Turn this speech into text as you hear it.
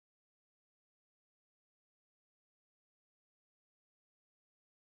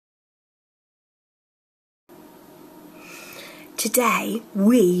Today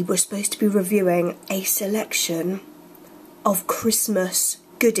we were supposed to be reviewing a selection of Christmas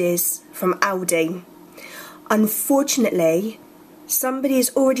goodies from Aldi. Unfortunately, somebody has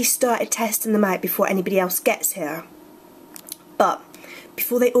already started testing them out before anybody else gets here. But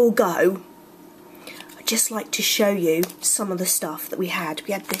before they all go, I'd just like to show you some of the stuff that we had.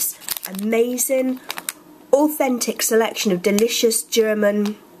 We had this amazing, authentic selection of delicious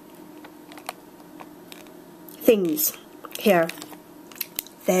German things here.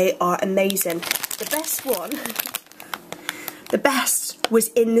 They are amazing. The best one, the best was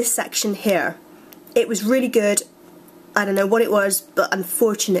in this section here. It was really good. I don't know what it was, but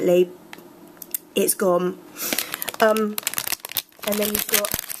unfortunately it's gone. And then you've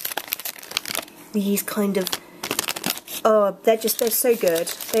got these kind of, oh, they're so good.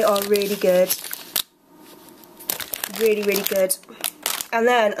 They are really good. Really, really good. And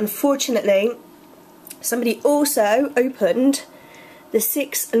then, unfortunately, somebody also opened the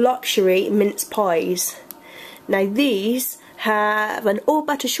 6 luxury mince pies. Now these have an all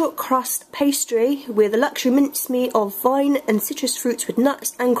butter short crust pastry with a luxury mincemeat of vine and citrus fruits with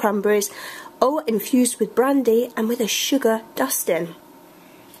nuts and cranberries, all infused with brandy and with a sugar dusting.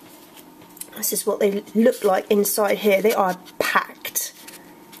 This is what they look like inside here. They are packed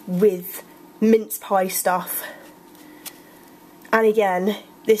with mince pie stuff. And again,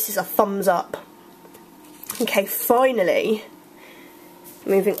 this is a thumbs up. Okay, finally,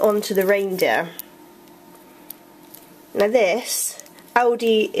 moving on to the reindeer. Now this,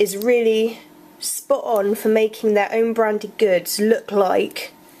 Aldi is really spot on for making their own branded goods look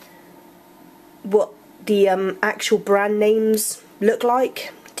like what the actual brand names look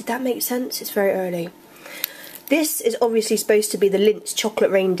like. Did that make sense? It's very early. This is obviously supposed to be the Lindt chocolate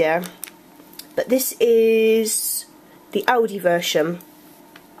reindeer, but this is the Aldi version.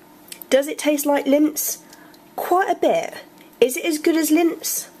 Does it taste like Lindt's? Quite a bit. Is it as good as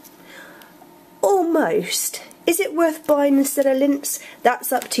Lindt's? Almost. Is it worth buying instead of Lindt's?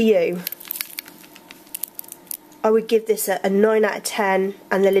 That's up to you. I would give this a 9 out of 10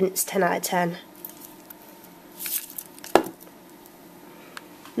 and the Lindt's 10 out of 10.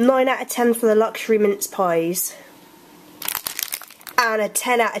 9 out of 10 for the luxury mince pies. And a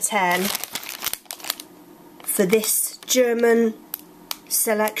 10 out of 10 for this German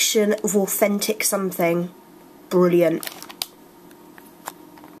selection of authentic something. Brilliant.